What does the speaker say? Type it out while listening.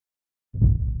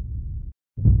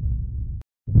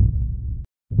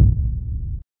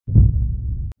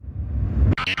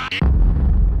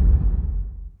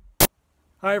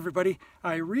Hi everybody.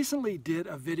 I recently did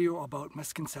a video about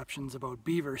misconceptions about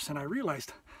beavers, and I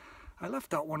realized I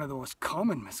left out one of the most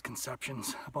common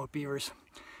misconceptions about beavers,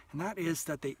 and that is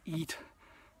that they eat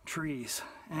trees.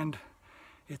 And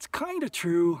it's kind of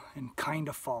true and kind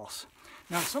of false.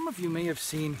 Now, some of you may have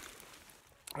seen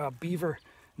a beaver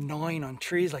gnawing on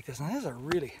trees like this, and this is a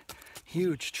really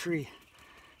huge tree.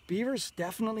 Beavers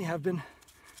definitely have been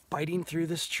biting through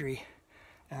this tree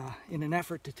in an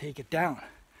effort to take it down.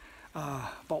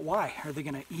 But why? Are they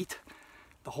going to eat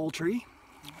the whole tree?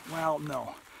 Well,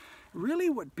 no. Really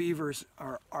what beavers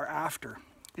are after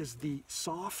is the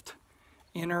soft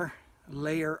inner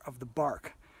layer of the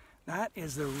bark. That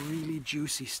is the really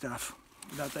juicy stuff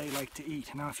that they like to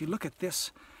eat. Now, if you look at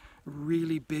this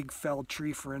really big felled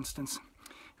tree, for instance,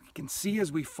 you can see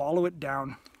as we follow it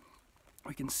down,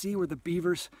 we can see where the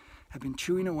beavers have been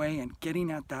chewing away and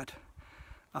getting at that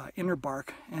inner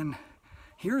bark, and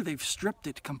here they've stripped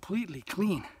it completely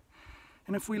clean.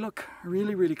 And if we look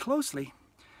really closely,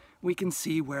 we can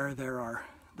see where there are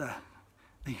the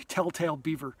telltale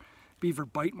beaver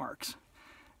bite marks.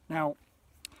 Now,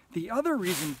 the other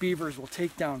reason beavers will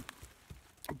take down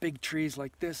big trees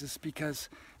like this is because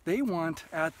they want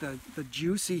at the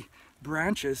juicy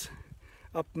branches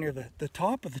up near the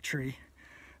top of the tree,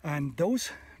 and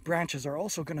those branches are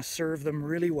also going to serve them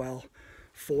really well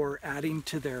for adding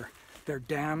to their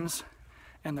dams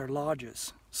and their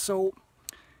lodges. So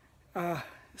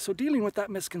dealing with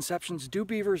that misconceptions, do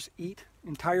beavers eat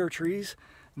entire trees?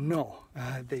 No,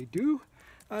 they do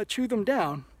chew them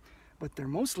down, but they're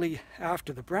mostly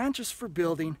after the branches for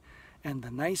building and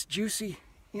the nice juicy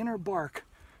inner bark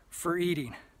for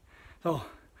eating. So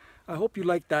I hope you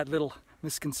like that little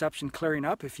misconception clearing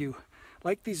up. If you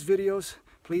like these videos,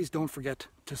 please don't forget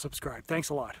to subscribe. Thanks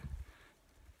a lot.